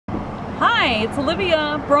Hi, it's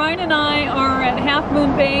Olivia. Brian and I are at Half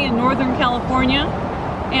Moon Bay in Northern California,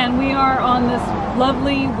 and we are on this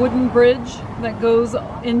lovely wooden bridge that goes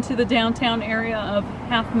into the downtown area of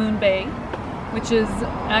Half Moon Bay, which is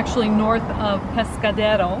actually north of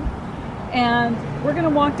Pescadero. And we're going to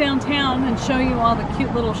walk downtown and show you all the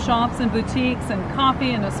cute little shops and boutiques and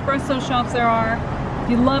coffee and espresso shops there are. If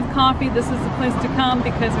you love coffee, this is the place to come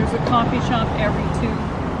because there's a coffee shop every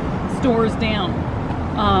 2 stores down.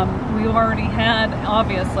 We've already had,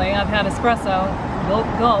 obviously, I've had espresso,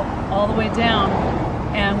 gulp, all the way down.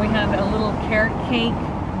 And we had a little carrot cake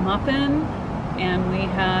muffin, and we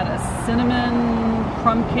had a cinnamon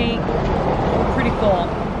crumb cake. We're pretty full.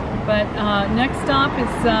 But next stop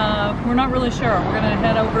is, we're not really sure. We're gonna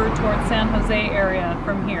head over towards San Jose area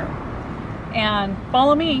from here. And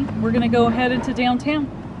follow me, we're gonna go head into downtown.